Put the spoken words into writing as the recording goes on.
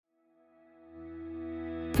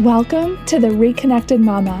Welcome to The Reconnected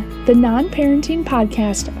Mama, the non-parenting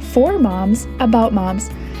podcast for moms about moms.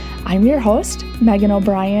 I'm your host, Megan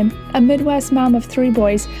O'Brien, a Midwest mom of 3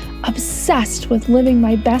 boys, obsessed with living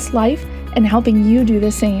my best life and helping you do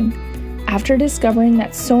the same. After discovering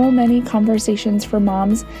that so many conversations for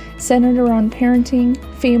moms centered around parenting,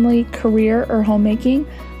 family, career, or homemaking,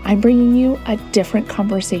 I'm bringing you a different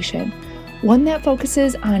conversation, one that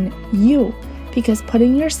focuses on you, because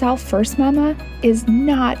putting yourself first, mama, is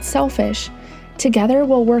not selfish. Together,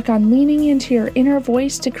 we'll work on leaning into your inner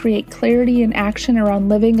voice to create clarity and action around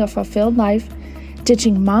living a fulfilled life,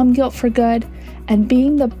 ditching mom guilt for good, and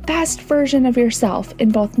being the best version of yourself in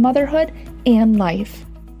both motherhood and life.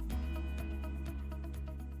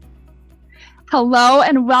 Hello,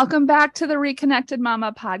 and welcome back to the Reconnected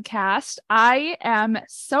Mama podcast. I am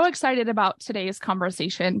so excited about today's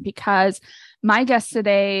conversation because my guest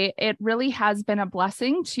today, it really has been a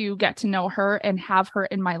blessing to get to know her and have her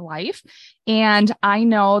in my life. And I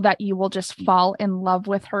know that you will just fall in love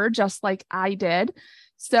with her just like I did.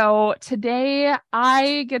 So today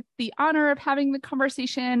I get the honor of having the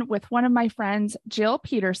conversation with one of my friends, Jill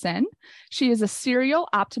Petersen. She is a serial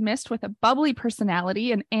optimist with a bubbly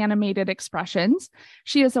personality and animated expressions.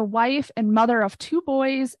 She is a wife and mother of 2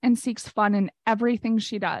 boys and seeks fun in everything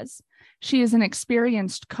she does. She is an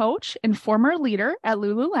experienced coach and former leader at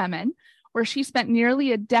Lululemon, where she spent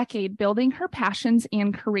nearly a decade building her passions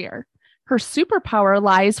and career. Her superpower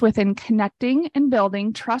lies within connecting and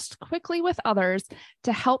building trust quickly with others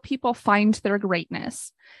to help people find their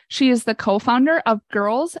greatness. She is the co-founder of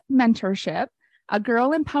Girls Mentorship, a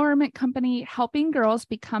girl empowerment company helping girls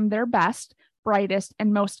become their best, brightest,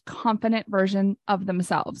 and most confident version of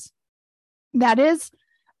themselves. That is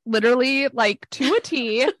literally like to a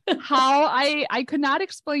T how I could not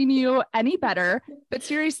explain you any better, but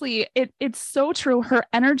seriously, it's so true. Her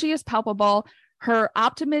energy is palpable. Her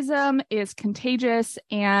optimism is contagious,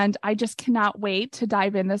 and I just cannot wait to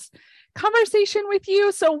dive in this conversation with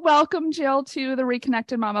you. So welcome, Jill, to the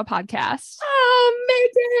Reconnected Mama podcast. Oh,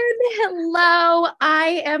 Megan, hello.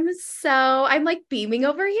 I'm like beaming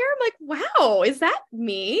over here. I'm like, wow, is that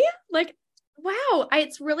me? Like, wow.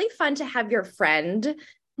 It's really fun to have your friend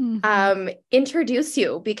introduce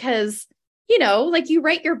you because, you know, like you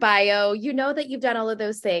write your bio, you know that you've done all of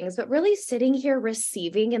those things, but really sitting here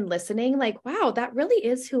receiving and listening, like, wow, that really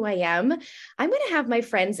is who I am. I'm going to have my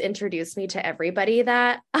friends introduce me to everybody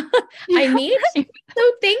that I meet. Right.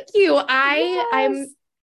 So thank you.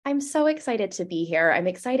 I'm so excited to be here. I'm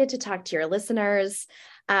excited to talk to your listeners.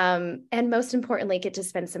 And most importantly, get to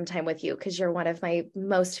spend some time with you because you're one of my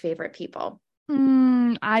most favorite people.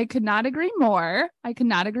 I could not agree more.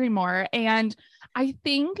 And I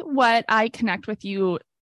think what I connect with you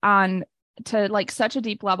on to like such a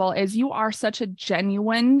deep level is you are such a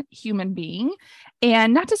genuine human being.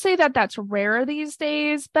 And not to say that that's rare these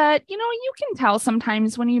days, but you know, you can tell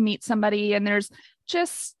sometimes when you meet somebody and there's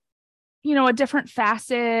just, you know, a different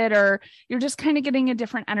facet, or you're just kind of getting a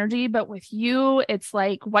different energy. But with you, it's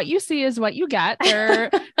like what you see is what you get.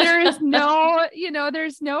 There is no, you know,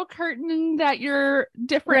 there's no curtain that you're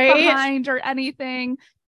different behind or anything.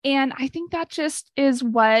 And I think that just is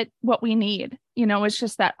what we need. You know, it's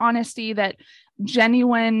just that honesty, that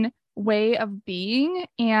genuine way of being.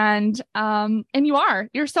 And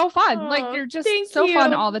you're so fun. Like you're just so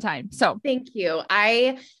fun all the time. So thank you.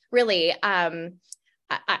 I really,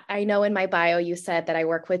 I know in my bio, you said that I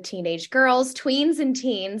work with teenage girls, tweens and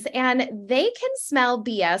teens, and they can smell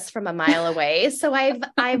BS from a mile away. So I've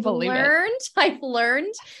learned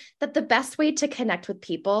that the best way to connect with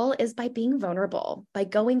people is by being vulnerable, by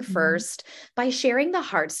going first, by sharing the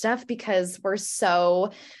hard stuff, because we're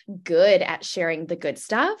so good at sharing the good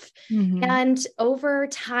stuff. And over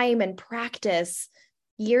time and practice,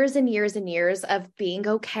 years and years and years of being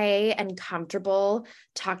okay and comfortable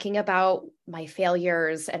talking about my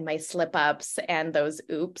failures and my slip ups and those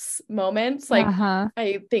oops moments. Like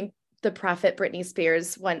I think the prophet Britney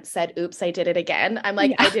Spears once said, oops, I did it again. I'm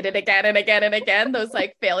like, I did it again and again and again, those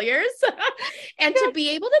like failures. And to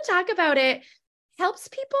be able to talk about it helps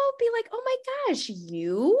people be like, oh my gosh,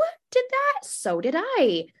 you did that. So did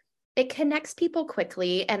I. It connects people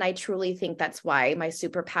quickly. And I truly think that's why my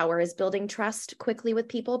superpower is building trust quickly with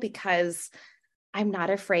people, because I'm not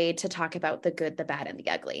afraid to talk about the good, the bad, and the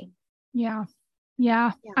ugly. Yeah.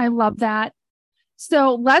 I love that.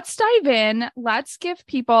 So let's dive in. Let's give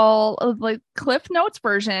people a like Cliff Notes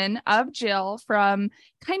version of Jill from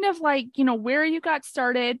kind of like, you know, where you got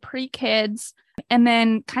started pre-kids, and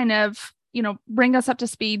then kind of, you know, bring us up to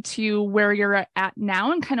speed to where you're at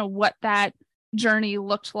now and kind of what that journey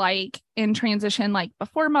looked like in transition, like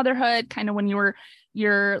before motherhood, kind of when you were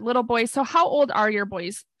your little boys. So how old are your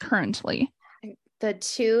boys currently? The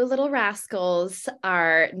two little rascals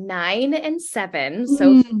are 9 and 7.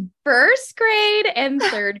 So Mm. first grade and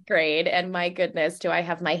third grade. And my goodness, do I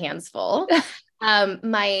have my hands full.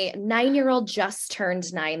 My 9-year-old just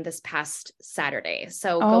turned 9 this past Saturday.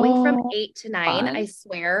 So going from 8 to 9, fun. I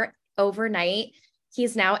swear overnight,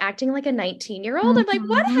 he's now acting like a 19-year-old. I'm like,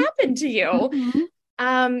 what happened to you?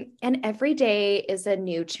 And every day is a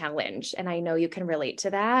new challenge. And I know you can relate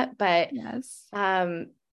to that, but yes.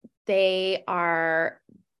 They are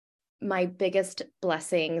my biggest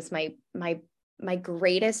blessings, my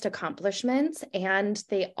greatest accomplishments, and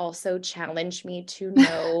they also challenge me to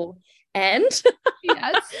no end.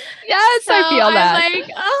 Yes. Yes, So I feel that. I'm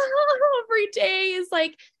like, oh, every day is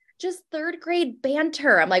like just third grade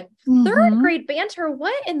banter. I'm like, third grade banter,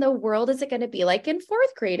 what in the world is it going to be like in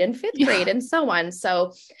fourth grade and fifth grade and so on?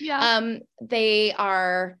 So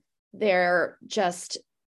they're just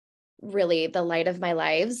really the light of my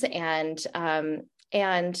lives, and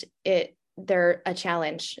they're a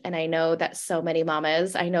challenge. And I know that so many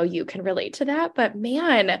mamas, I know you can relate to that, but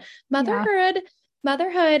man,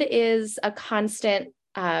 motherhood is a constant,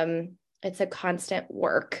 it's a constant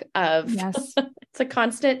work of, it's a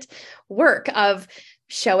constant work of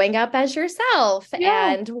showing up as yourself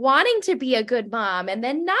and wanting to be a good mom and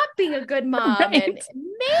then not being a good mom. And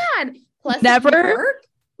man, plus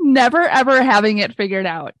never ever having it figured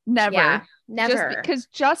out. Never. Yeah, never.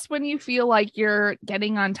 Just when you feel like you're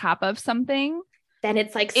getting on top of something, then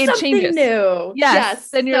it's like it something changes. New. Yes.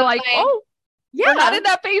 Then you're like, we're not in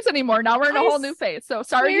that phase anymore. Now we're in a whole new phase. So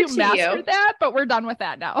sorry you mastered that, but we're done with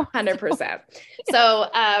that now. 100%. So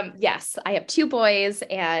yes, I have 2 boys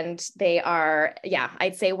and they are,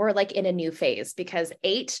 I'd say we're like in a new phase, because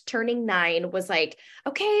 8 turning 9 was like,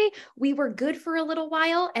 okay, we were good for a little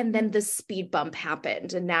while. And then the speed bump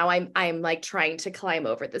happened. And now I'm like trying to climb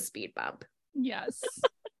over the speed bump. Yes.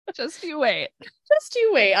 Just you wait. Just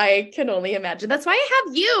you wait. I can only imagine. That's why I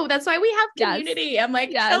have you. That's why we have community. I'm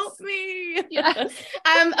like, help me. Yes.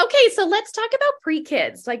 Okay. So let's talk about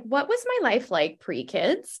pre-kids. Like, what was my life like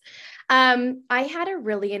pre-kids? I had a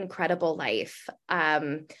really incredible life.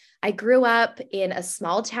 I grew up in a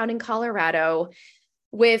small town in Colorado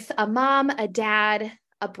with a mom, a dad,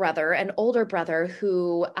 a brother, an older brother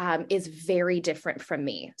who is very different from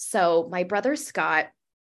me. So my brother, Scott,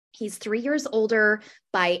 he's 3 years older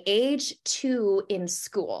by age, 2 in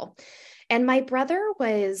school. And my brother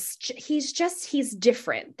he's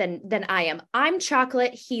different than I am. I'm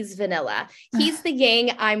chocolate, he's vanilla. He's the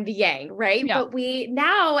yin, I'm the yang, right? Yeah. But we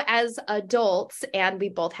now as adults, and we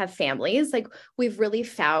both have families, like we've really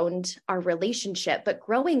found our relationship. But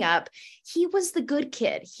growing up, he was the good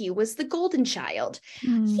kid. He was the golden child.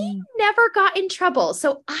 He never got in trouble.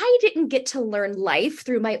 So I didn't get to learn life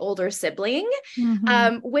through my older sibling,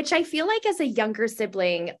 which I feel like as a younger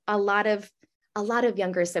sibling, a lot of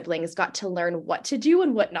younger siblings got to learn what to do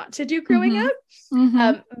and what not to do growing up.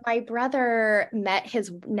 My brother met his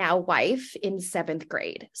now wife in 7th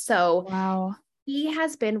grade. So he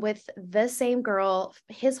has been with the same girl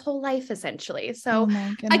his whole life, essentially. So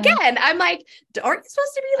again, I'm like, aren't you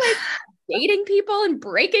supposed to be like dating people and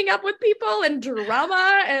breaking up with people and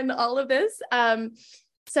drama and all of this?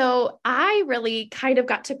 So I really kind of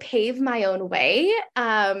got to pave my own way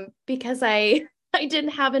because I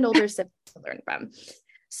didn't have an older sibling to learn from.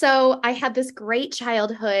 So I had this great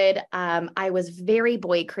childhood. I was very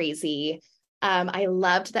boy crazy. I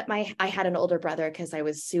loved that I had an older brother because I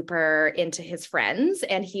was super into his friends,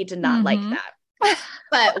 and he did not like that.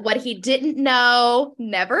 But what he didn't know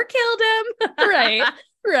never killed him.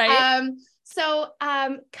 Right. So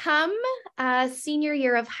come senior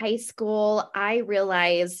year of high school, I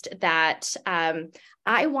realized that I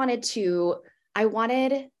wanted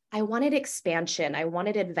expansion. I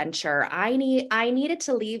wanted adventure. I needed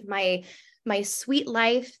to leave my sweet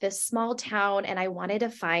life, this small town, and I wanted to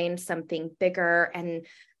find something bigger and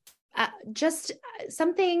just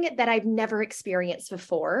something that I've never experienced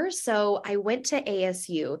before. So I went to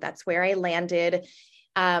ASU. That's where I landed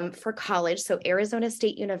for college. So Arizona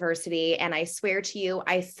State University. And I swear to you,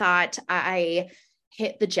 I thought I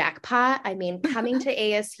hit the jackpot. I mean, coming to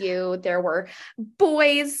ASU, there were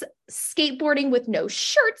boys skateboarding with no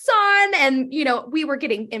shirts on. And, we were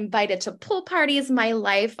getting invited to pool parties. My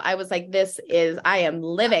life, I was like, I am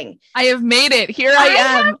living. I have made it. Here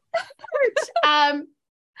I am.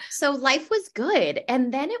 So life was good.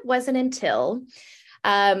 And then it wasn't until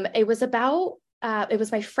it was about it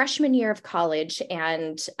was my freshman year of college,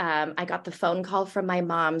 and I got the phone call from my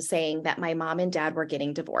mom saying that my mom and dad were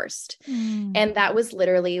getting divorced. Mm. And that was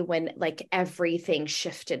literally when like everything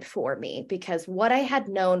shifted for me, because what I had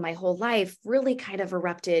known my whole life really kind of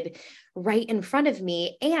erupted right in front of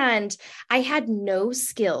me. And I had no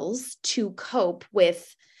skills to cope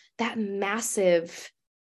with that massive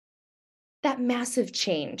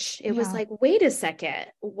change. It was Yeah. like, wait a second,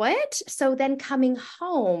 what? So then coming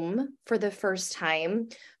home for the first time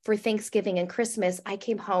for Thanksgiving and Christmas, I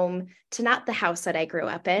came home to not the house that I grew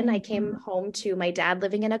up in. I came home to my dad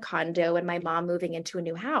living in a condo and my mom moving into a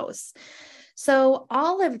new house. So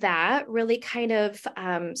all of that really kind of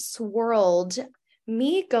swirled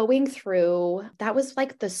me going through. That was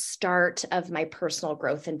like the start of my personal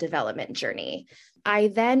growth and development journey. I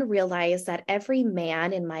then realized that every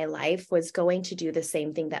man in my life was going to do the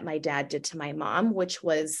same thing that my dad did to my mom, which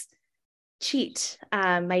was cheat.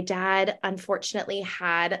 My dad, unfortunately,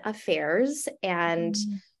 had affairs. And,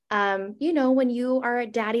 when you are a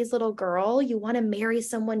daddy's little girl, you want to marry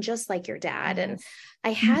someone just like your dad. Yes. And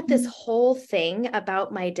I had this whole thing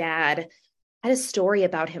about my dad. I had a story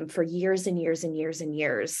about him for years and years and years and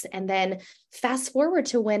years. And then fast forward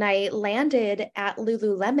to when I landed at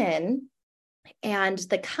Lululemon, and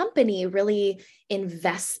the company really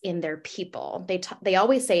invests in their people. They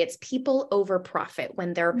always say it's people over profit.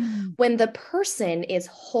 When the person is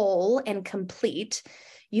whole and complete,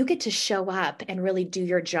 you get to show up and really do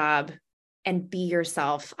your job and be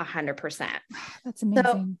yourself 100%. That's So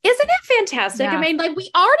amazing. isn't it fantastic? Yeah. I mean, like, we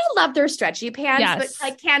already love their stretchy pants, Yes. but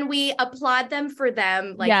like, can we applaud them for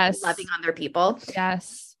them, like, Yes. loving on their people?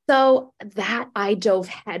 Yes. So that I dove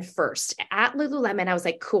head first at Lululemon. I was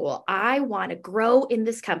like, cool, I want to grow in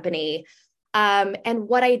this company. And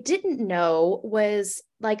what I didn't know was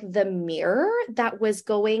like the mirror that was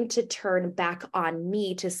going to turn back on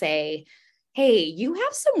me to say, hey, you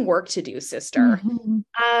have some work to do, sister.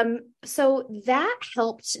 So that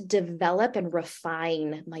helped develop and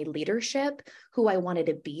refine my leadership, who I wanted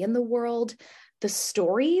to be in the world, the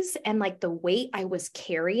stories, and like the weight I was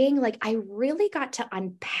carrying. Like, I really got to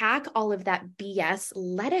unpack all of that BS,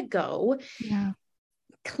 let it go, Yeah.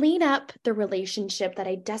 clean up the relationship that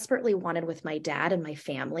I desperately wanted with my dad and my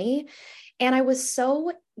family. And I was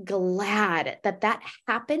so glad that that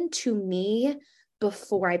happened to me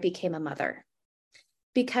before I became a mother,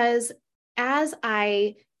 because as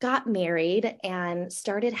I got married and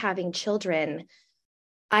started having children,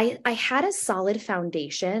 I had a solid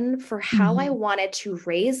foundation for how I wanted to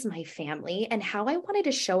raise my family and how I wanted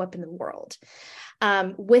to show up in the world.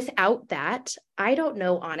 Without that, I don't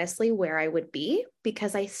know honestly where I would be,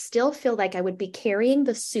 because I still feel like I would be carrying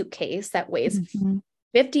the suitcase that weighs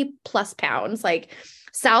 50 plus pounds. Like,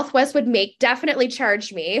 Southwest would definitely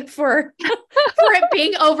charge me for it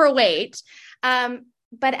being overweight.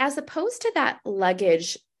 But as opposed to that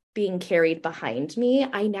luggage being carried behind me,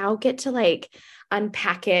 I now get to like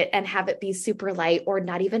unpack it and have it be super light, or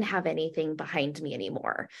not even have anything behind me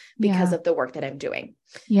anymore because of the work that I'm doing.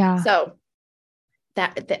 Yeah. So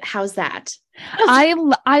that how's that?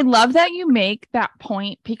 I love that you make that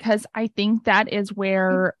point, because I think that is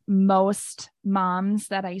where most moms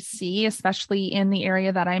that I see, especially in the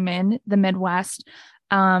area that I'm in, the Midwest,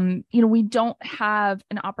 we don't have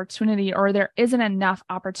an opportunity, or there isn't enough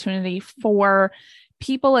opportunity for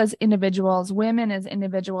people as individuals, women as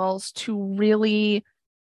individuals, to really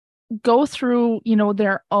go through,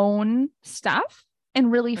 their own stuff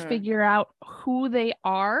and really figure out who they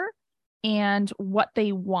are and what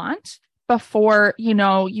they want before,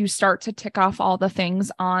 you start to tick off all the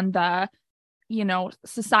things on the,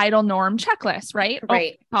 societal norm checklist, right?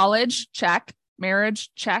 Right. Oh, college, check. Marriage,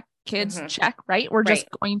 check. Kids, check, right? We're just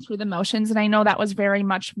going through the motions. And I know that was very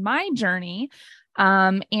much my journey.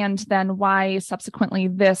 And then why subsequently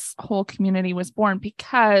this whole community was born,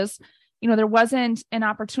 because, there wasn't an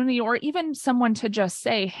opportunity or even someone to just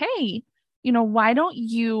say, hey, why don't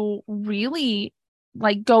you really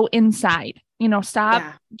like go inside,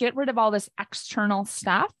 stop, get rid of all this external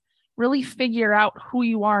stuff, really figure out who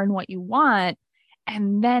you are and what you want,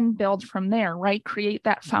 and then build from there, right? Create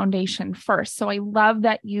that foundation first. So I love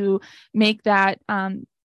that you make that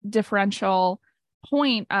differential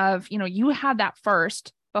point of, you had that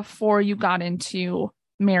first before you got into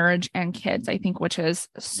marriage and kids, I think, which is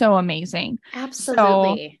so amazing.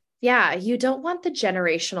 Absolutely. Yeah, you don't want the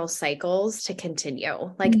generational cycles to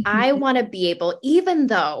continue. Like, I want to be able, even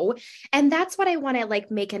though, and that's what I want to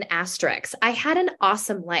like make an asterisk. I had an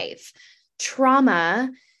awesome life.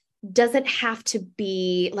 Trauma doesn't have to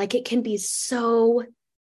be like, it can be so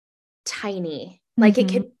tiny Like it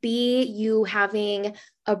could be you having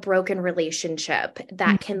a broken relationship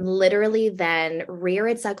that can literally then rear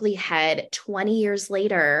its ugly head 20 years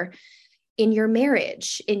later in your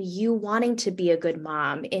marriage, in you wanting to be a good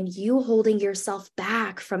mom, in you holding yourself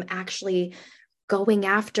back from actually going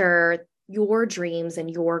after your dreams and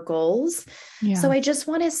your goals. Yeah. So I just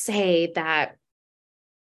want to say that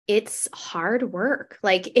it's hard work.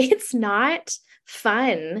 Like it's not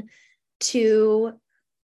fun to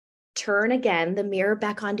turn again the mirror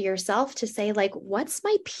back onto yourself to say, like, what's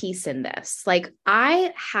my piece in this? Like,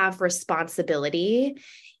 I have responsibility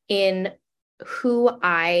in who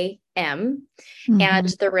I am and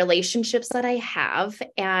the relationships that I have.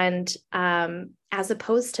 And as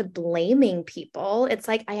opposed to blaming people, it's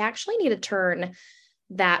like, I actually need to turn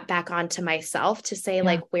that back onto myself to say,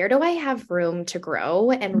 like, where do I have room to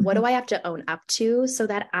grow? And what do I have to own up to so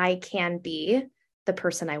that I can be the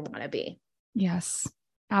person I want to be? Yes,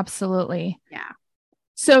 absolutely. Yeah.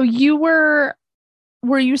 So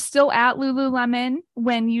were you still at Lululemon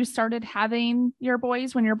when you started having your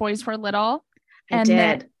boys, when your boys were little? I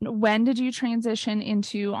did. Then when did you transition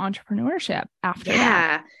into entrepreneurship after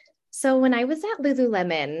that? So when I was at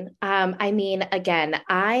Lululemon, I mean, again,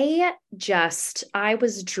 I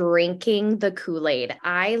was drinking the Kool-Aid.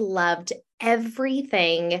 I loved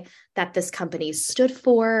everything that this company stood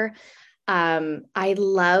for. I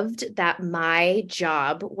loved that my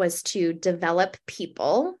job was to develop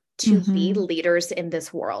people to be leaders in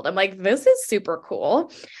this world. I'm like, this is super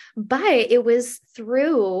cool. But it was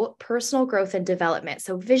through personal growth and development.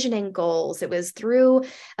 So vision and goals. It was through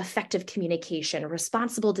effective communication,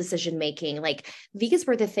 responsible decision making. Like these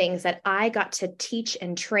were the things that I got to teach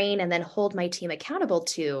and train and then hold my team accountable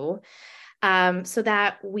to, so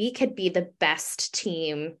that we could be the best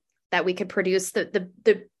team, that we could produce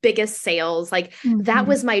the biggest sales. Like that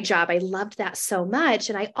was my job. I loved that so much.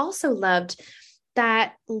 And I also loved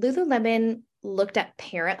that Lululemon looked at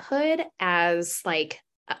parenthood as like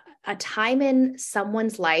a time in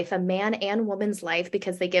someone's life, a man and woman's life,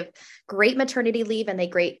 because they give great maternity leave and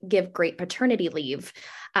they give great paternity leave,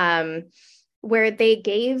 where they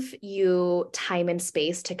gave you time and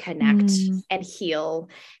space to connect and heal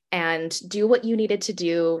and do what you needed to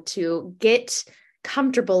do to get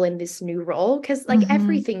comfortable in this new role. Cause like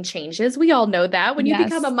everything changes. We all know that when you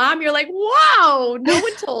become a mom, you're like, wow, no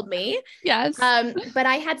one told me. Yes. But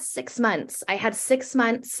I had 6 months. I had 6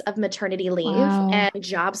 months of maternity leave and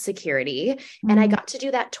job security. And I got to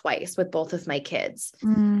do that twice with both of my kids.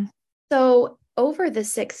 So over the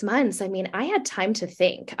 6 months, I mean, I had time to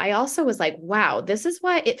think. I also was like, wow, this is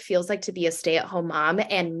what it feels like to be a stay-at-home mom.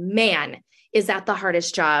 And man, is that the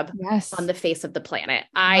hardest job on the face of the planet.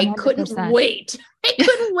 I 100%. couldn't wait. I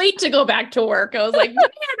couldn't wait to go back to work. I was like, man,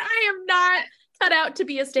 I am not cut out to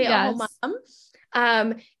be a stay-at-home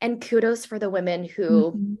mom. And kudos for the women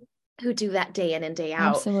who do that day in and day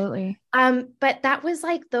out. Absolutely. But that was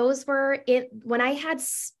like, those were it. When I had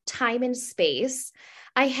time and space,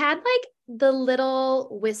 I had like the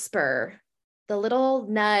little whisper, the little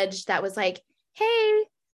nudge that was like, hey,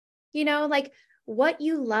 like, what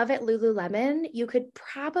you love at Lululemon, you could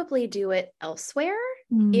probably do it elsewhere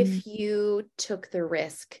if you took the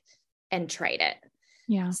risk and tried it.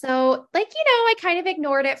 Yeah. So like, I kind of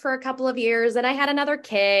ignored it for a couple of years and I had another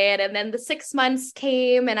kid and then the 6 months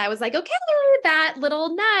came and I was like, okay, that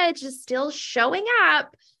little nudge is still showing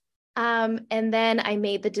up. And then I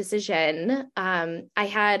made the decision. I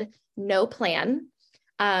had no plan.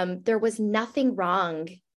 There was nothing wrong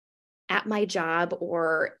at my job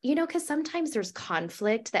or, because sometimes there's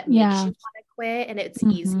conflict that makes you want to quit and it's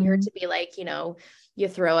easier to be like, you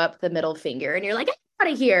throw up the middle finger and you're like, get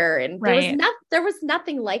out of here. And there was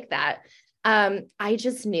nothing like that. I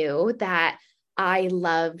just knew that I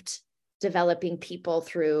loved developing people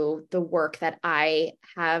through the work that I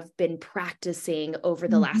have been practicing over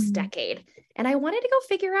the last decade. And I wanted to go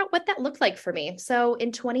figure out what that looked like for me. So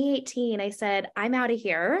in 2018, I said, I'm out of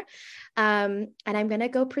here. And I'm going to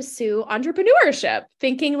go pursue entrepreneurship,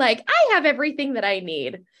 thinking like I have everything that I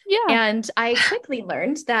need. Yeah. And I quickly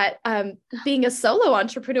learned that being a solo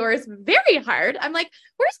entrepreneur is very hard. I'm like,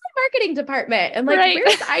 where's my marketing department? And like,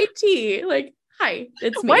 where's IT? Like, hi,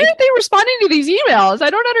 it's me. Why aren't they responding to these emails? I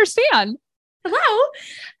don't understand.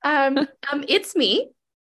 Hello. It's me.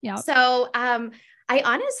 Yeah. So I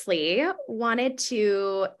honestly wanted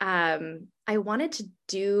to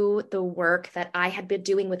do the work that I had been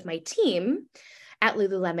doing with my team at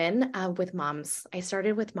Lululemon with moms. I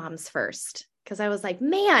started with moms first because I was like,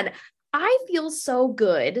 man, I feel so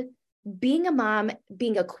good being a mom,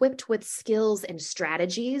 being equipped with skills and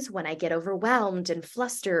strategies when I get overwhelmed and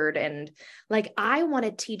flustered. And like, I want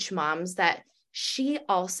to teach moms that she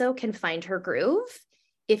also can find her groove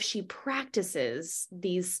if she practices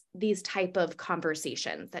these type of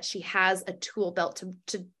conversations, that she has a tool belt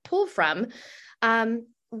to pull from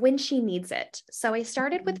when she needs it. So I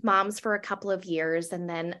started with moms for a couple of years, and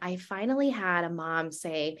then I finally had a mom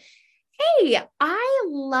say, hey, I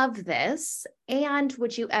love this. And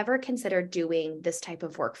would you ever consider doing this type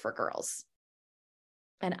of work for girls?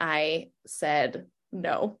 And I said,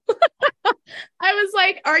 no. I was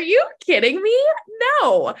like, are you kidding me?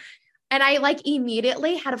 No. And I like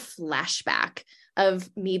immediately had a flashback of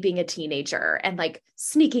me being a teenager and like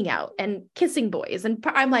sneaking out and kissing boys. And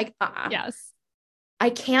I'm like, yes, I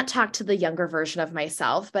can't talk to the younger version of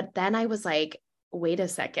myself. But then I was like, wait a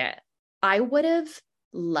second. I would have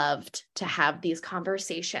loved to have these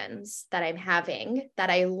conversations that I'm having that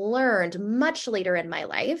I learned much later in my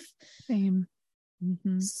life. same.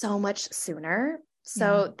 So much sooner.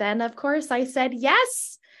 So then, of course, I said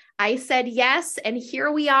yes. And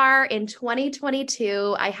here we are in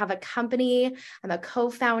 2022. I have a company. I'm a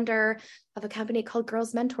co-founder of a company called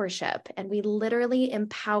Girls Mentorship. And we literally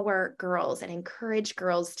empower girls and encourage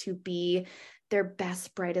girls to be their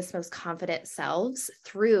best, brightest, most confident selves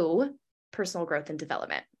through personal growth and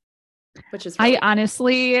development, which is really I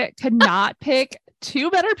honestly could not pick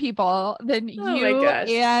two better people than you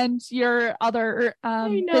and your other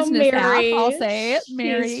business staff. I'll say,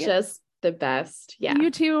 Mary. She's just the best. Yeah.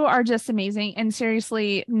 You two are just amazing. And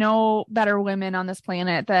seriously, no better women on this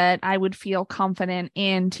planet that I would feel confident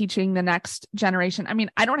in teaching the next generation. I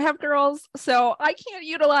mean, I don't have girls, so I can't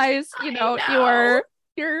utilize, your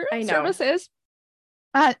services.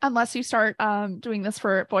 Unless you start doing this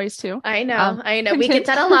for boys too. I know. We get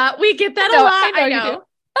that a lot. I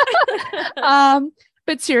know.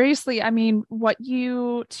 But seriously, I mean, what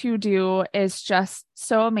you two do is just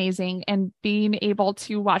so amazing. And being able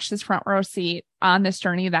to watch this front row seat on this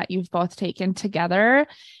journey that you've both taken together,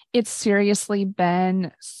 it's seriously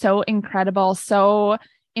been so incredible, so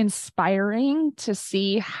inspiring to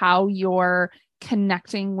see how you're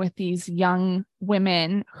connecting with these young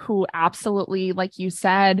women who absolutely, like you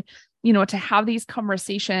said, to have these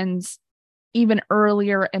conversations even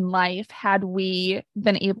earlier in life, had we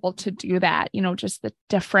been able to do that, just the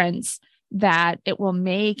difference that it will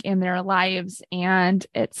make in their lives. And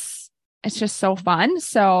it's just so fun.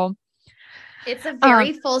 So it's a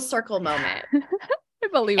very full circle moment. I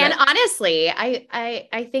believe and it. Honestly,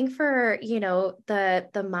 I think for,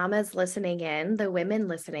 the mamas listening in, the women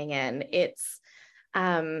listening in, it's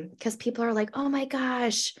because people are like, oh my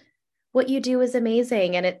gosh, what you do is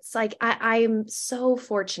amazing. And it's like, I'm so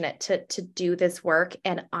fortunate to do this work.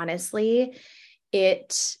 And honestly,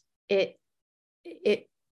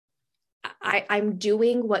 I'm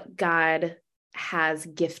doing what God has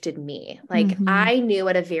gifted me. Like I knew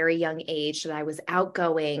at a very young age that I was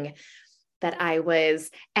outgoing, that I was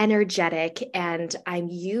energetic, and I'm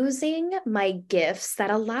using my gifts that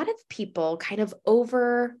a lot of people kind of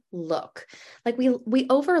overlook. Like we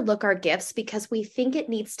overlook our gifts because we think it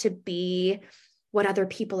needs to be what other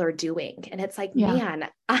people are doing. And it's like, man,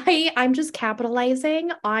 I'm just capitalizing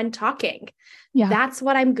on talking. Yeah. That's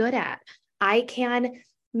what I'm good at. I can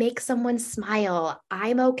make someone smile.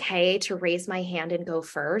 I'm okay to raise my hand and go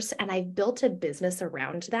first. And I've built a business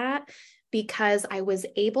around that, because I was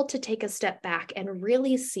able to take a step back and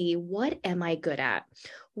really see, what am I good at?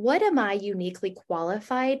 What am I uniquely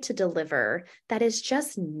qualified to deliver that is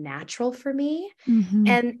just natural for me?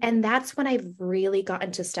 And that's when I've really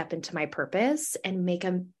gotten to step into my purpose and make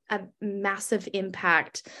a massive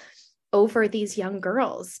impact over these young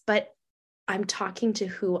girls. But I'm talking to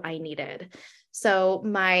who I needed. So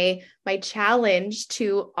my challenge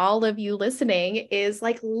to all of you listening is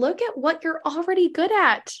like, look at what you're already good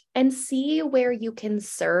at and see where you can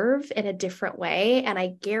serve in a different way. And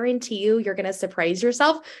I guarantee you're going to surprise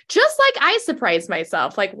yourself, just like I surprised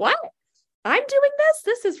myself. Like, what? I'm doing this?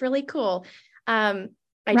 This is really cool. Right.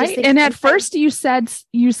 And at first you said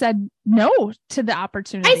no to the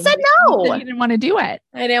opportunity. I said no. You didn't want to do it.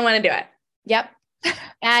 I didn't want to do it. Yep.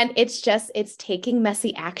 And it's taking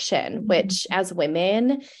messy action, which as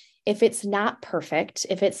women, if it's not perfect,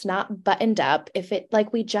 if it's not buttoned up, if it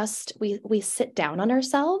like we sit down on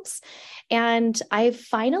ourselves. And I've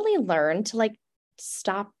finally learned to like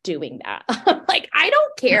stop doing that. Like, I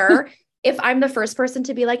don't care if I'm the first person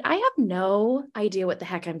to be like, I have no idea what the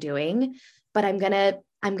heck I'm doing, but I'm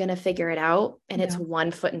going to figure it out. And it's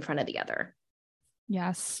one foot in front of the other.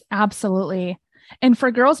 Yes, absolutely. And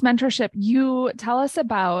for Girls Mentorship, you tell us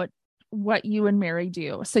about what you and Mary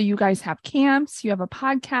do. So you guys have camps, you have a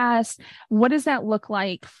podcast. What does that look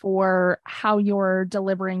like for how you're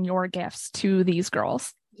delivering your gifts to these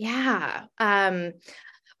girls? Yeah.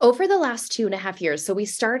 Over the last 2.5 years. So we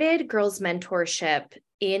started Girls Mentorship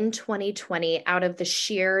in 2020 out of the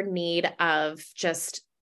sheer need of just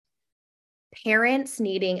parents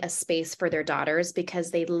needing a space for their daughters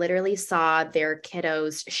because they literally saw their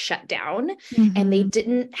kiddos shut down and they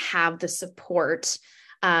didn't have the support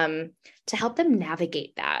to help them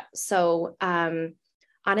navigate that. So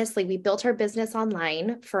honestly, we built our business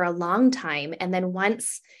online for a long time. And then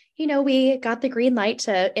once, we got the green light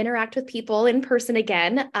to interact with people in person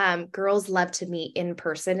again, girls love to meet in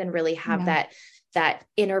person and really have that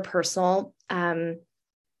interpersonal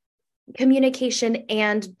communication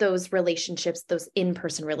and those relationships, those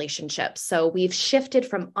in-person relationships. So we've shifted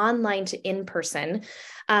from online to in-person,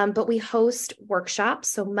 but we host workshops.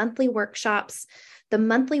 So monthly workshops. The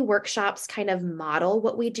monthly workshops kind of model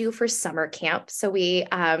what we do for summer camp. So we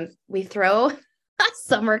throw a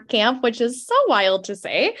summer camp, which is so wild to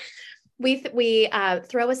say. We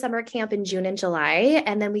throw a summer camp in June and July,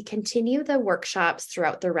 and then we continue the workshops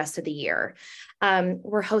throughout the rest of the year.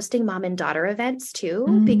 We're hosting mom and daughter events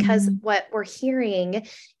too, because what we're hearing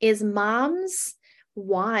is moms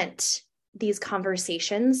want these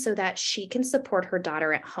conversations so that she can support her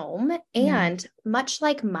daughter at home. And much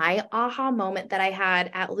like my aha moment that I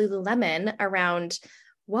had at Lululemon around,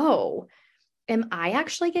 whoa, am I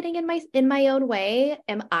actually getting in my own way?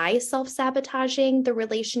 Am I self-sabotaging the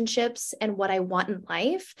relationships and what I want in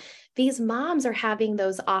life? These moms are having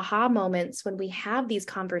those aha moments when we have these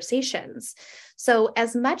conversations. So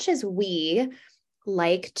as much as we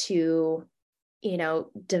like to,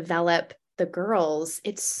 develop the girls,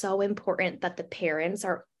 it's so important that the parents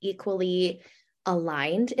are equally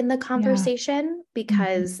aligned in the conversation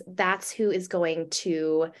because that's who's going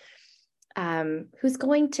to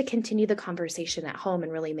continue the conversation at home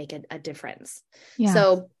and really make a difference.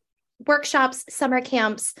 So workshops, summer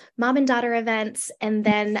camps, mom and daughter events, and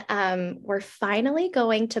then we're finally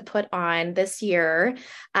going to put on this year,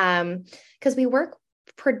 because we work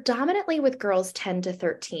predominantly with girls 10 to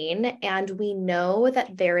 13, and we know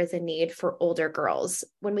that there is a need for older girls.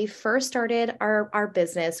 When we first started our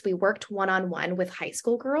business, we worked one-on-one with high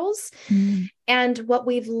school girls. And what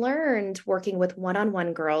we've learned working with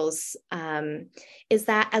one-on-one girls is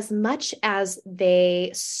that as much as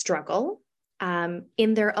they struggle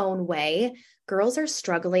in their own way, girls are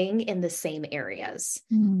struggling in the same areas.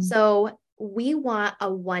 So we want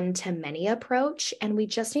a one-to-many approach, and we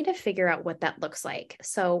just need to figure out what that looks like.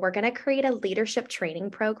 So we're going to create a leadership training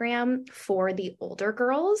program for the older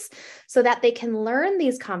girls so that they can learn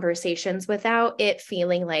these conversations without it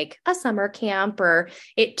feeling like a summer camp or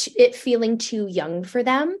it feeling too young for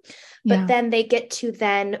them. But then they get to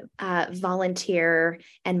volunteer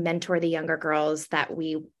and mentor the younger girls that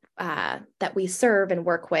we serve and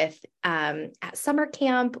work with at summer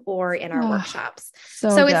camp or in our workshops.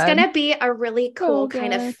 So it's going to be a really cool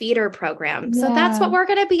kind of feeder program. So that's what we're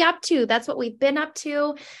going to be up to. That's what we've been up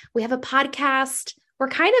to. We have a podcast. We're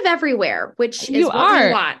kind of everywhere, which is what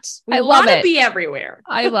we want. We want to be everywhere.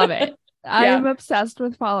 I love it. I'm obsessed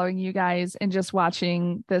with following you guys and just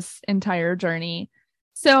watching this entire journey.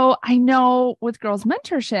 So I know with Girls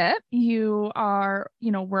Mentorship, you are,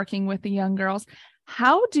 working with the young girls.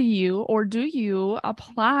 How do you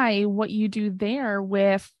apply what you do there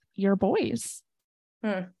with your boys?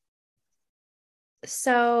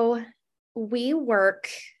 So we work,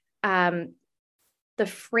 the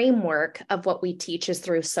framework of what we teach is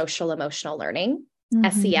through social emotional learning,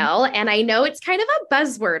 SEL. And I know it's kind of a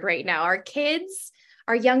buzzword right now.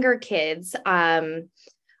 Our younger kids,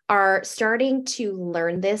 are starting to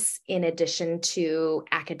learn this in addition to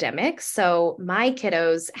academics. So my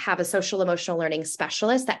kiddos have a social emotional learning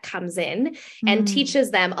specialist that comes in and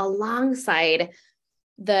teaches them alongside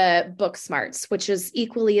the book smarts, which is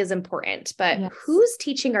equally as important. But who's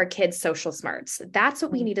teaching our kids social smarts? That's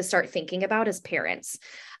what we need to start thinking about as parents.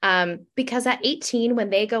 Because at 18, when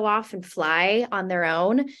they go off and fly on their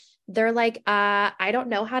own, they're like, I don't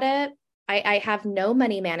know how to I have no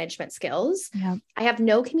money management skills. I have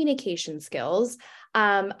no communication skills.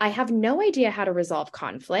 I have no idea how to resolve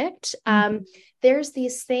conflict. There's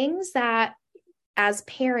these things that as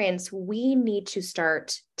parents, we need to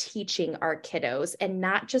start teaching our kiddos and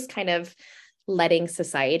not just kind of letting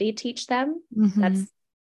society teach them.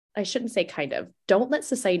 I shouldn't say kind of. Don't let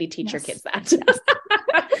society teach your kids that.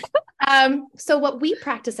 So what we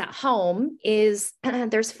practice at home is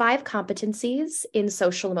there's 5 competencies in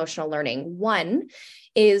social emotional learning. One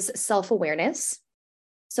is self-awareness.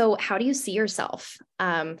 So how do you see yourself?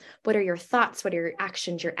 What are your thoughts? What are your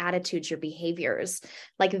actions, your attitudes, your behaviors?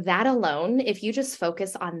 Like that alone, if you just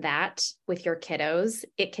focus on that with your kiddos,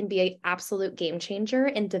 it can be an absolute game changer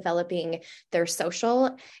in developing their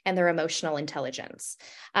social and their emotional intelligence.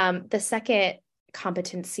 The second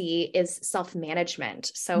competency is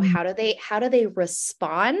self-management. So how do they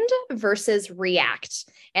respond versus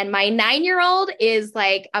react? And my 9-year-old is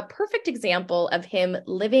like a perfect example of him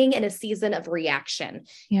living in a season of reaction.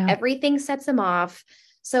 Yeah. Everything sets him off.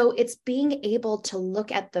 So it's being able to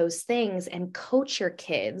look at those things and coach your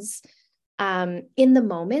kids in the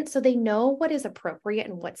moment so they know what is appropriate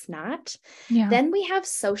and what's not. Yeah. Then we have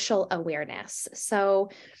social awareness. So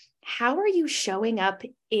how are you showing up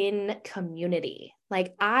in community?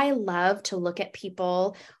 Like, I love to look at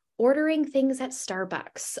people ordering things at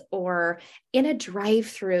Starbucks or in a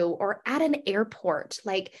drive-through or at an airport,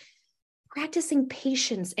 like practicing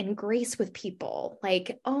patience and grace with people.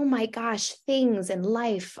 Like, oh my gosh, things in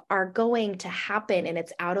life are going to happen and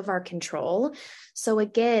it's out of our control. So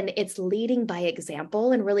again, it's leading by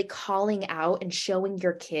example and really calling out and showing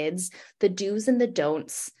your kids the do's and the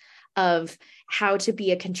don'ts of how to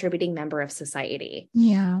be a contributing member of society.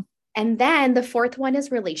 Yeah. And then the fourth one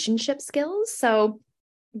is relationship skills. So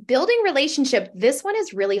building relationship, this one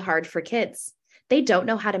is really hard for kids. They don't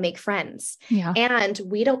know how to make friends. Yeah. And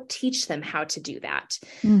we don't teach them how to do that.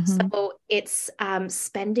 So it's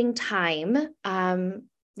spending time,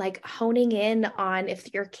 like honing in on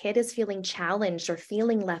if your kid is feeling challenged or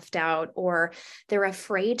feeling left out, or they're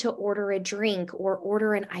afraid to order a drink or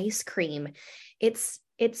order an ice cream. It's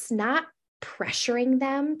not pressuring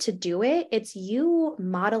them to do it. It's you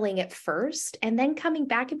modeling it first and then coming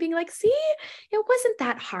back and being like, see, it wasn't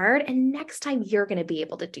that hard. And next time you're going to be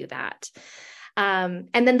able to do that. And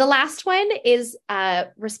then the last one is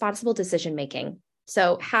responsible decision-making.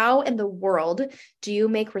 So how in the world do you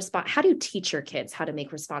how do you teach your kids how to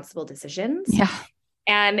make responsible decisions? Yeah.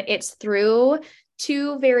 And it's through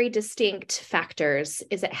two very distinct factors.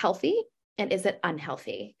 Is it healthy? And is it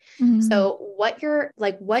unhealthy? So what you're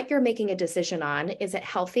making a decision on, is it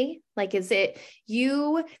healthy? Like, is it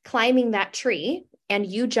you climbing that tree and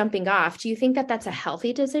you jumping off? Do you think that that's a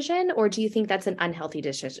healthy decision, or do you think that's an unhealthy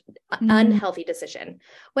decision? Unhealthy decision.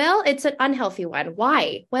 Well, it's an unhealthy one.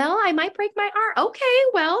 Why? Well, I might break my arm. Okay,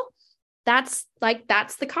 well, that's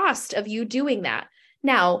the cost of you doing that.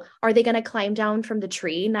 Now, are they going to climb down from the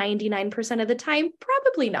tree 99% of the time?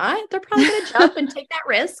 Probably not. They're probably going to jump and take that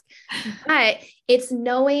risk. But it's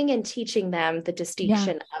knowing and teaching them the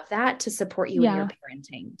distinction of that to support you in your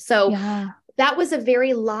parenting. So that was a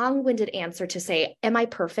very long-winded answer to say, am I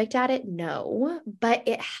perfect at it? No, but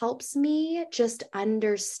it helps me just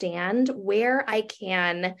understand where I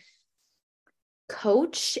can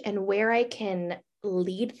coach and where I can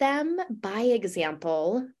lead them by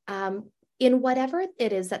example, in whatever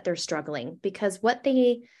it is that they're struggling, because what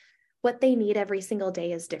they need every single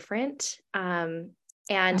day is different. And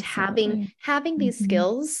Absolutely. having these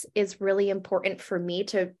skills is really important for me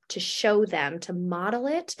to show them, to model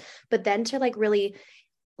it, but then to like really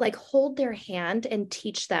like hold their hand and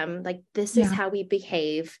teach them, like, this is how we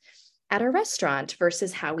behave at a restaurant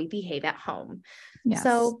versus how we behave at home. Yes.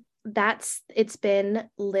 So it's been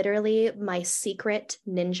literally my secret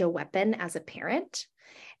ninja weapon as a parent.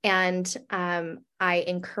 And I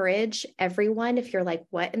encourage everyone, if you're like,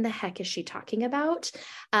 what in the heck is she talking about?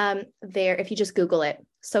 If you just Google it,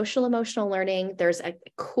 social emotional learning, there's a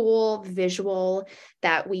cool visual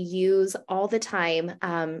that we use all the time.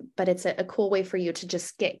 But it's a cool way for you to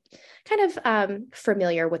just get kind of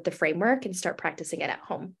familiar with the framework and start practicing it at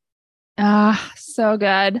home. So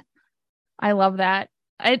good. I love that.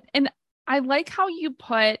 I like how you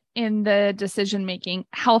put in the decision-making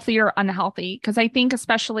healthy or unhealthy, because I think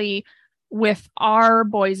especially with our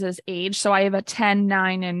boys' age, so I have a 10,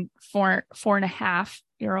 9, and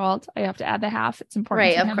 4.5-year-old. I have to add the half. It's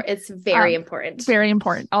important. Right. Of course. It's very important. Very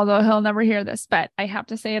important. Although he'll never hear this, but I have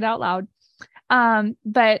to say it out loud.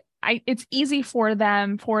 But it's easy for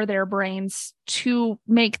their brains to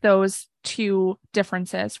make those two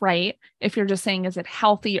differences, right? If you're just saying, is it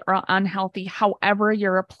healthy or unhealthy, however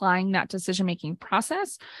you're applying that decision-making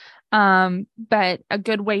process. But a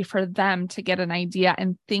good way for them to get an idea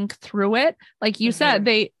and think through it. Like you said,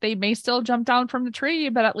 they may still jump down from the tree,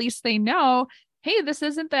 but at least they know, hey, this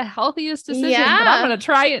isn't the healthiest decision, but I'm going to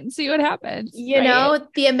try it and see what happens. You know,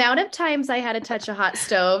 the amount of times I had to touch a hot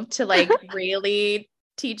stove to like really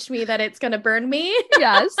teach me that it's going to burn me.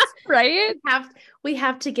 Yes. Right. We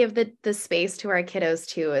have to give the space to our kiddos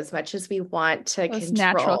too, as much as we want to those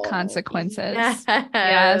control natural consequences.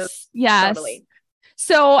 Yes. Yes. Totally.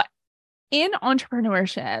 So in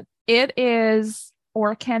entrepreneurship, it is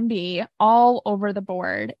or can be all over the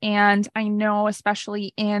board. And I know,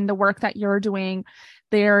 especially in the work that you're doing,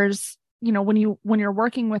 there's, when you're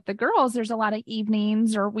working with the girls, there's a lot of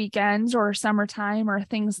evenings or weekends or summertime or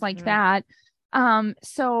things like that.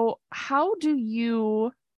 So how do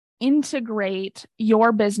you integrate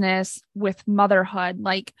your business with motherhood?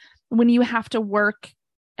 Like when you have to work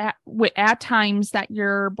at times that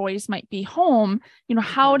your boys might be home,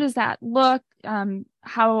 how does that look?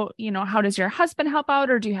 How does your husband help out,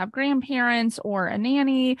 or do you have grandparents or a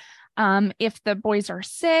nanny? If the boys are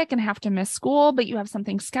sick and have to miss school, but you have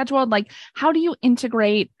something scheduled, like how do you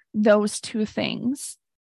integrate those two things?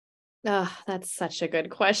 Oh, that's such a good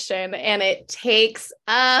question. And it takes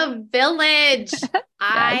a village. Yes.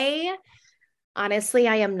 I honestly,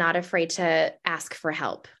 I am not afraid to ask for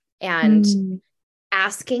help. And Mm,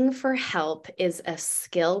 asking for help is a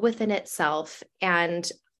skill within itself. And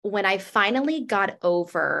when I finally got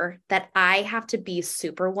over that, I have to be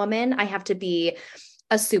superwoman, I have to be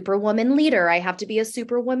a superwoman leader, I have to be a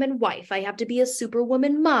superwoman wife, I have to be a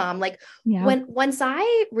superwoman mom. Like yeah. once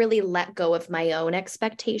I really let go of my own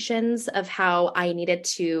expectations of how I needed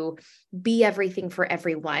to be everything for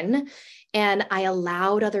everyone, and I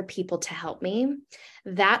allowed other people to help me,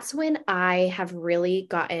 that's when I have really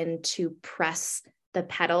gotten to press the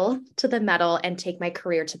pedal to the metal and take my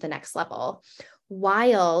career to the next level,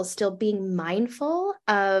 while still being mindful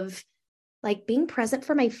of like being present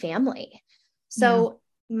for my family. Yeah. So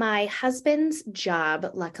my husband's job,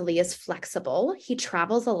 luckily, is flexible. He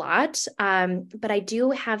travels a lot, but I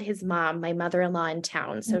do have his mom, my mother-in-law, in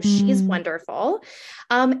town. So she's Mm, wonderful.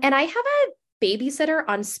 And I have a babysitter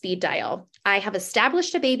on speed dial. I have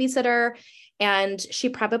established a babysitter, and she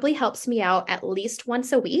probably helps me out at least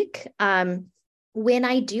once a week when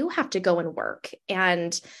I do have to go and work.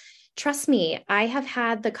 And trust me, I have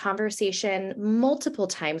had the conversation multiple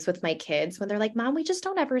times with my kids when they're like, Mom, we just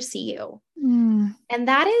don't ever see you. mm, And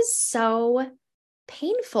that is so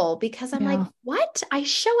painful because I'm like, yeah. what? I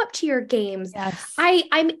show up to your games. Yes.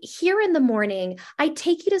 I'm here in the morning. I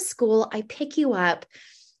take you to school. I pick you up.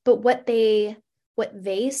 But what they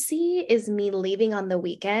see is me leaving on the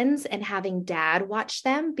weekends and having dad watch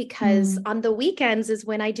them, because Mm, on the weekends is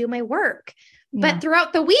when I do my work. But yeah.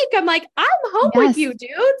 throughout the week, I'm like, I'm home with Yes. you,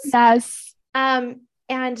 dudes. Yes.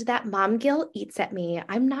 And that mom guilt eats at me.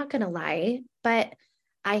 I'm not gonna lie, but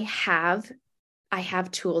I have I have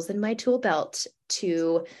tools in my tool belt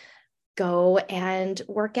to go and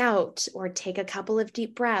work out or take a couple of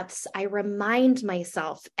deep breaths. I remind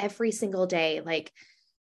myself every single day, like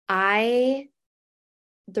I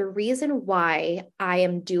the reason why I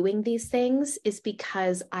am doing these things is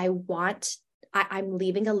because I'm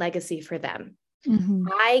leaving a legacy for them. Hmm.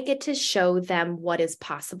 I get to show them what is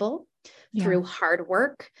possible Yeah. through hard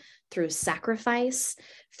work, through sacrifice,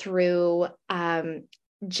 through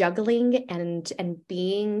juggling and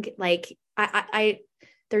being like I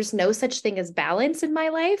there's no such thing as balance in my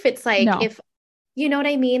life. It's like, No. if you know what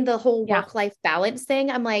I mean, the whole Yeah. work-life balance thing.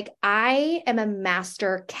 I'm like, I am a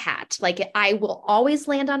master cat. Like I will always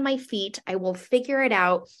land on my feet. I will figure it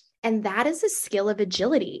out. And that is a skill of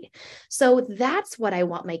agility. So that's what I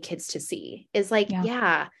want my kids to see is like, Yeah.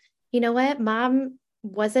 yeah, you know what? Mom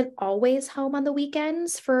wasn't always home on the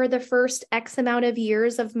weekends for the first X amount of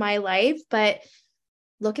years of my life, but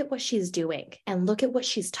look at what she's doing and look at what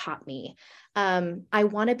she's taught me. I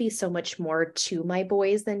want to be so much more to my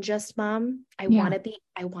boys than just mom. Yeah.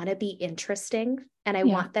 I want to be interesting, and I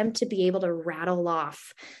Yeah. want them to be able to rattle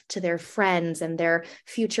off to their friends and their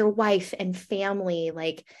future wife and family.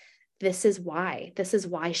 Like, this is why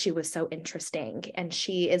she was so interesting. And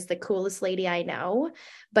she is the coolest lady I know.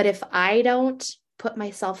 But if I don't put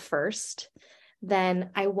myself first,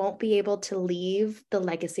 then I won't be able to leave the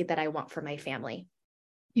legacy that I want for my family.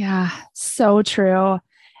 Yeah. So true.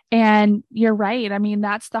 And you're right. I mean,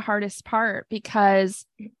 that's the hardest part because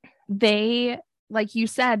they, like you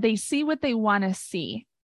said, they see what they want to see.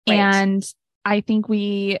 Right. And I think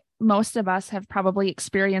most of us have probably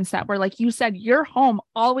experienced that where, like you said, you're home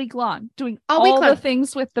all week long doing All week all the long.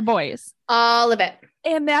 things with the boys. All of it.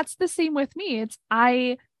 And that's the same with me. It's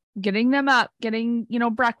I getting them up, getting,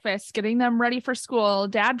 breakfast, getting them ready for school.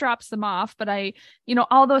 Dad drops them off, but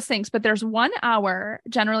all those things. But there's 1 hour,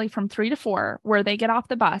 generally from 3 to 4, where they get off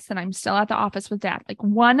the bus and I'm still at the office with dad, like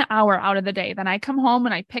 1 hour out of the day. Then I come home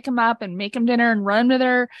and I pick them up and make them dinner and run them to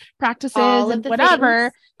their practices All and of the whatever,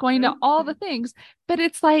 things. going to all Mhm. the things. But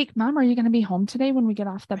it's like, Mom, are you going to be home today when we get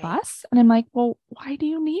off the Right. bus? And I'm like, well, why do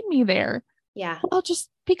you need me there? Yeah. Well, just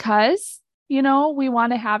because. we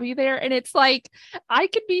want to have you there. And it's like, I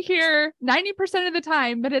could be here 90% of the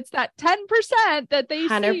time, but it's that 10% that they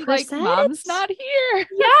see, like, 100%. mom's not here.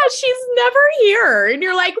 Yeah, she's never here. And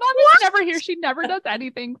you're like, Mom what? is never here. She never does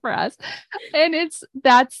anything for us. And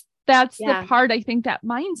that's the part, I think, that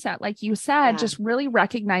mindset, like you said, just really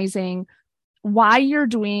recognizing why you're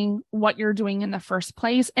doing what you're doing in the first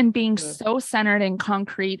place and being so centered and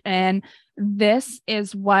concrete. And this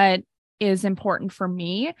is what is important for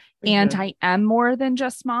me. And I am more than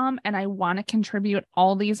just mom, and I want to contribute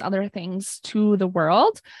all these other things to the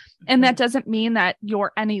world. And that doesn't mean that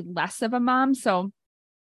you're any less of a mom. So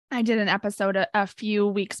I did an episode a few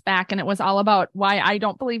weeks back, and it was all about why I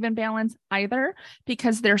don't believe in balance either,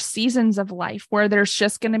 because there's seasons of life where there's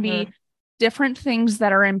just going to be different things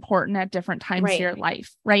that are important at different times of your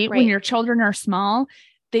life, right? When your children are small,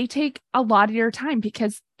 they take a lot of your time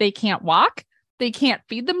because they can't walk, they can't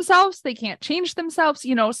feed themselves, they can't change themselves,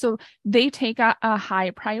 so they take a high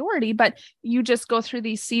priority. But you just go through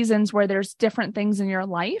these seasons where there's different things in your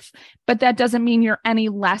life, but that doesn't mean you're any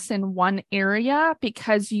less in one area,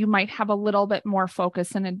 because you might have a little bit more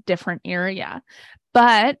focus in a different area.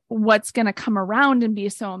 But what's going to come around and be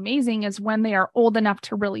so amazing is when they are old enough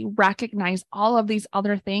to really recognize all of these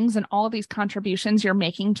other things and all of these contributions you're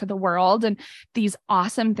making to the world and these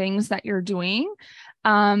awesome things that you're doing.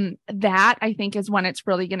 That I think is when it's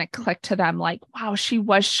really going to click to them, like, wow, she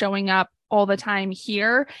was showing up all the time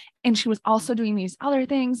here, and she was also doing these other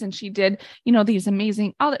things, and she did, these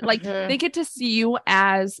amazing other, like, they get to see you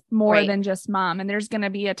as more than just mom. And there's going to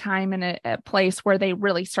be a time and a place where they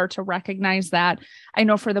really start to recognize that. I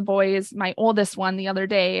know for the boys, my oldest one, the other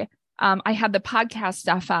day, I had the podcast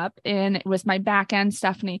stuff up, and it was my back end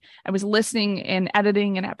stuff. And I was listening and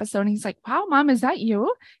editing an episode, and he's like, wow, mom, is that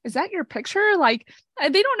you? Is that your picture? Like,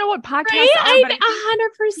 they don't know what podcasts are, but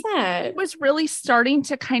 100%. it was really starting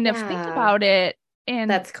to kind of think about it. And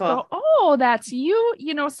that's cool. Go, oh, that's you,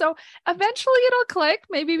 so eventually it'll click.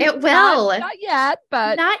 Maybe it will. Not yet,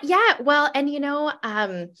 but not yet. Well,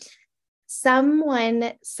 and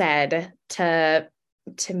someone said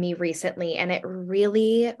to me recently, and it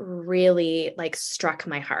really, really like struck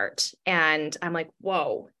my heart. And I'm like,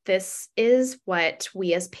 whoa, this is what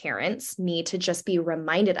we as parents need to just be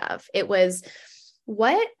reminded of. It was,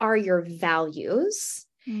 what are your values?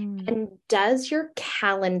 And does your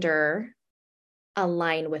calendar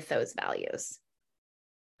align with those values?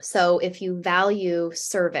 So if you value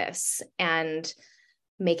service and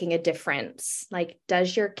making a difference, like,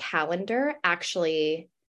 does your calendar actually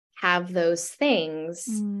have those things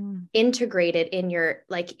integrated in your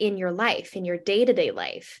life, in your day-to-day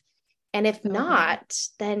life? And if not,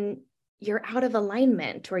 then you're out of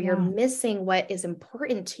alignment, or you're missing what is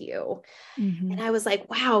important to you. And I was like,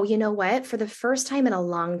 wow, you know what? For the first time in a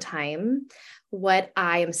long time, what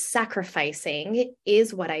I am sacrificing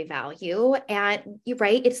is what I value. And you're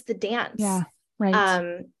right, it's the dance. Yeah,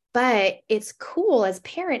 right. But it's cool as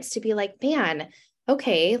parents to be like, man,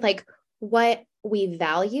 okay, like, what we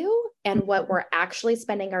value and what we're actually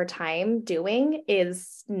spending our time doing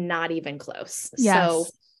is not even close. Yes. So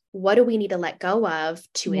what do we need to let go of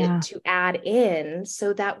to add in,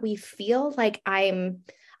 so that we feel like I'm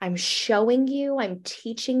showing you, I'm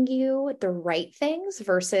teaching you the right things,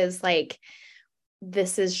 versus like,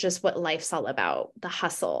 this is just what life's all about, the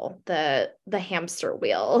hustle, the hamster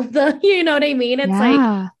wheel, you know what I mean?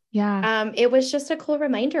 It's it was just a cool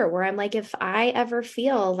reminder where I'm like, if I ever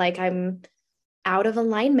feel like I'm out of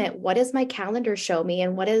alignment, what does my calendar show me?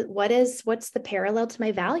 And what's the parallel to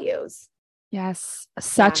my values? Yes.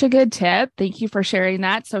 Such a good tip. Thank you for sharing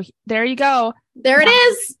that. So there you go. There it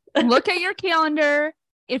is. Look at your calendar.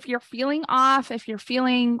 If you're feeling off, if you're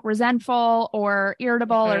feeling resentful or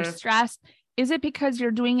irritable or stressed, is it because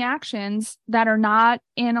you're doing actions that are not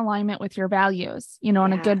in alignment with your values?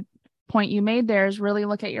 And a good point you made there is really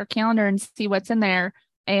look at your calendar and see what's in there,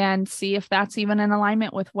 and see if that's even in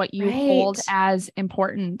alignment with what you hold as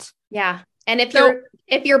important. Yeah. And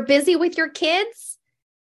if you're busy with your kids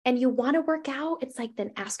and you want to work out, it's like,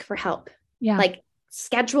 then ask for help. Yeah. Like,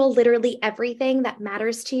 schedule literally everything that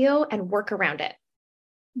matters to you and work around it.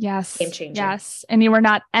 Yes. Game changer. Yes. And you are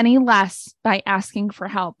not any less by asking for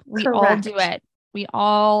help. We all do it. We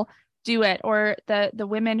all do it. Or the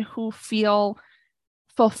women who feel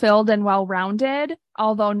fulfilled and well-rounded,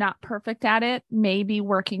 although not perfect at it, may be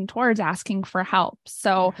working towards asking for help.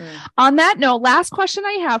 So on that note, last question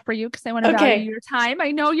I have for you, because I want to value your time.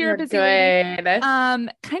 I know you're busy.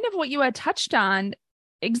 Kind of what you had touched on,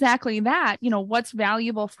 exactly that, what's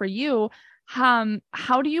valuable for you.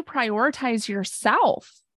 How do you prioritize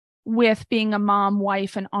yourself with being a mom,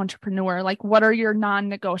 wife, and entrepreneur? Like, what are your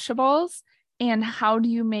non-negotiables? And how do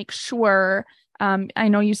you make sure, I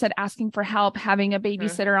know you said asking for help, having a Mm-hmm.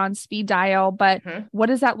 babysitter on speed dial, but Mm-hmm. what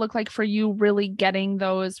does that look like for you really getting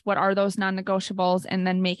those? What are those non-negotiables? And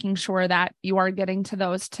then making sure that you are getting to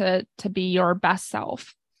those to be your best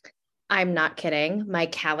self. I'm not kidding. My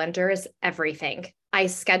calendar is everything. I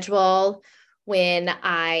schedule when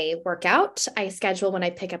I work out. I schedule when I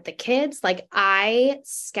pick up the kids. Like I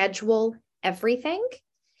schedule everything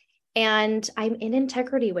and I'm in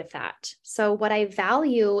integrity with that. So what I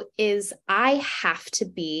value is I have to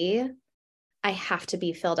be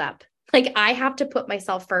filled up. Like I have to put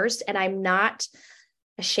myself first and I'm not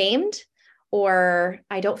ashamed or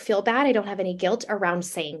I don't feel bad. I don't have any guilt around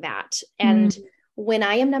saying that. And when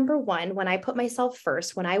I am number one, when I put myself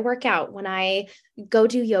first, when I work out, when I go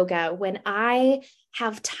do yoga, when I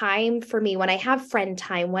have time for me, when I have friend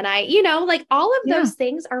time, when I, like all of those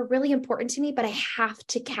things are really important to me, but I have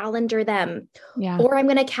to calendar them or I'm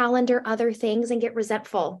going to calendar other things and get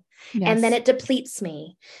resentful. And then it depletes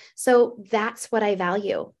me. So that's what I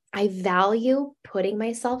value. I value putting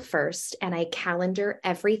myself first and I calendar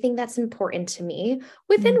everything that's important to me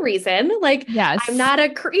within reason. Like I'm not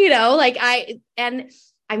and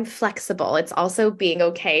I'm flexible. It's also being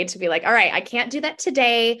okay to be like, all right, I can't do that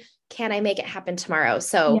today. Can I make it happen tomorrow?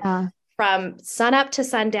 So from sun up to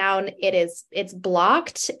sundown, it's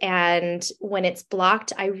blocked. And when it's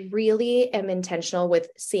blocked, I really am intentional with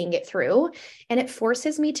seeing it through and it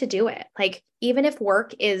forces me to do it. Like even if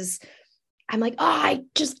work is I'm like, I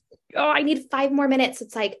need 5 more minutes.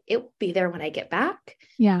 It's like, it will be there when I get back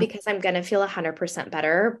because I'm going to feel 100%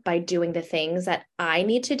 better by doing the things that I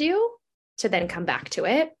need to do to then come back to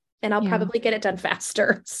it. And I'll probably get it done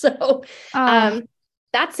faster. So,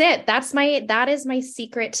 that's it. That is my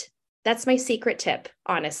secret. That's my secret tip,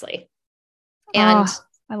 honestly. And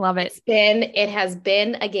I love it. It has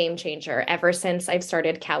been a game changer ever since I've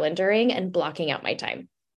started calendaring and blocking out my time.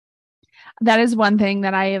 That is one thing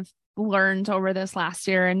that I have learned over this last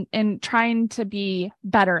year and trying to be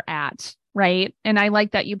better at. Right. And I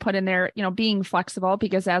like that you put in there, being flexible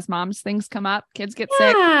because as moms, things come up, kids get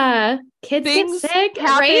sick. Kids things get sick,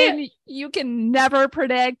 happen. Right? You can never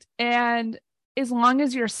predict. And as long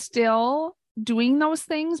as you're still doing those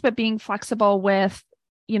things, but being flexible with,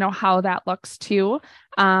 how that looks too.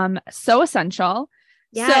 So essential.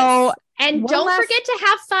 Yes. So, and don't forget to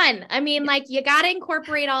have fun. I mean, like you got to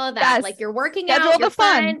incorporate all of that. Like you're working out, your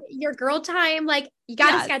fun, your girl time, like you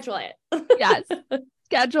got to schedule it. Yes.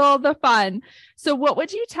 Schedule the fun. So what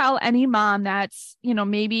would you tell any mom that's,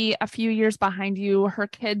 maybe a few years behind you, her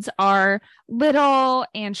kids are little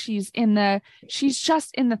and she's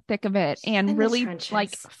just in the thick of it and really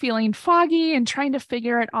like feeling foggy and trying to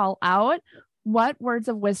figure it all out. What words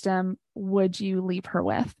of wisdom would you leave her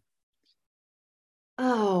with?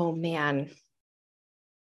 Oh man.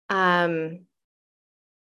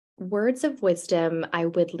 Words of wisdom I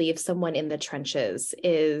would leave someone in the trenches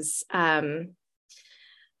is,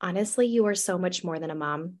 honestly, you are so much more than a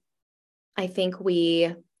mom. I think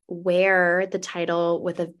we wear the title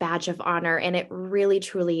with a badge of honor and it really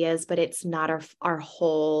truly is, but it's not our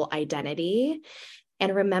whole identity.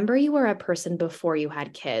 And remember, you were a person before you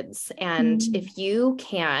had kids. And if you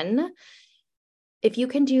can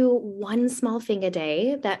do one small thing a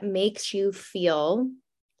day that makes you feel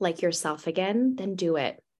like yourself again, then do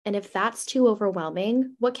it. And if that's too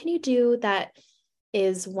overwhelming, what can you do that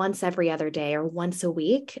is once every other day or once a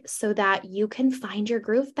week so that you can find your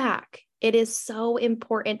groove back? It is so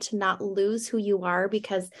important to not lose who you are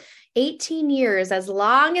because 18 years, as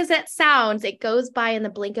long as it sounds, it goes by in the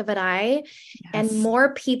blink of an eye. Yes. And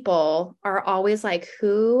more people are always like,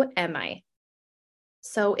 who am I?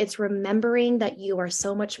 So it's remembering that you are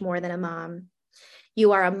so much more than a mom.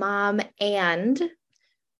 You are a mom and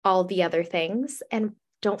all the other things. And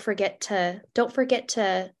don't forget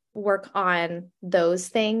to work on those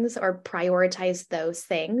things or prioritize those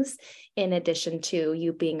things in addition to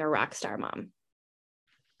you being a rock star mom.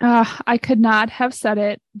 I could not have said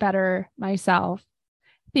it better myself.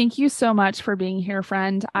 Thank you so much for being here,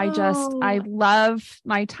 friend. I love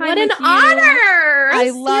my time with you. What an honor. I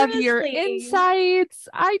love your insights.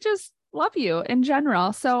 I just love you in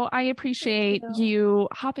general. So I appreciate you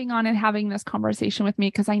hopping on and having this conversation with me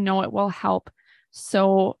because I know it will help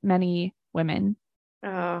so many women.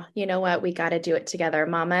 Oh, you know what? We got to do it together.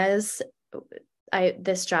 Mamas,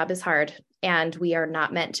 this job is hard and we are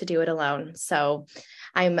not meant to do it alone. So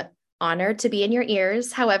I'm honored to be in your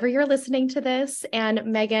ears, however you're listening to this. And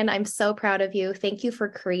Megan, I'm so proud of you. Thank you for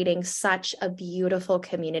creating such a beautiful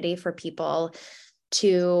community for people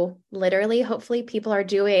to literally, hopefully people are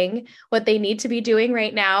doing what they need to be doing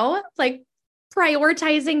right now. Like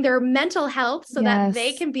prioritizing their mental health so that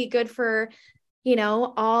they can be good for,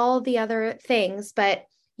 all the other things. But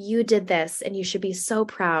you did this and you should be so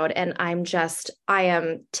proud. And I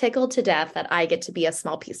am tickled to death that I get to be a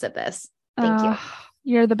small piece of this. Thank you.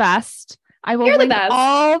 You're the best. I will link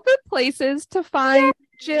all the places to find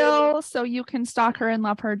Jill so you can stalk her and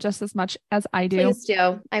love her just as much as I do. Please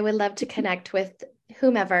do. I would love to connect with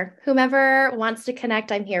whomever wants to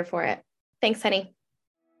connect. I'm here for it. Thanks, honey.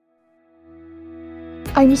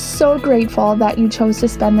 I'm so grateful that you chose to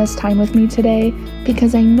spend this time with me today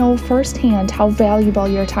because I know firsthand how valuable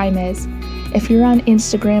your time is. If you're on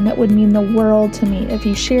Instagram, it would mean the world to me if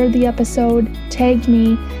you shared the episode, tagged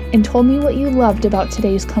me, and told me what you loved about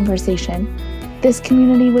today's conversation. This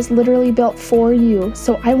community was literally built for you,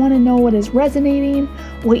 so I want to know what is resonating,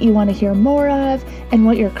 what you want to hear more of, and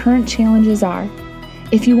what your current challenges are.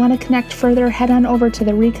 If you want to connect further, head on over to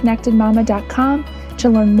thereconnectedmama.com to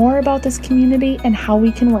learn more about this community and how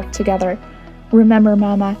we can work together. Remember,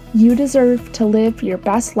 Mama, you deserve to live your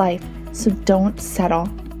best life, so don't settle.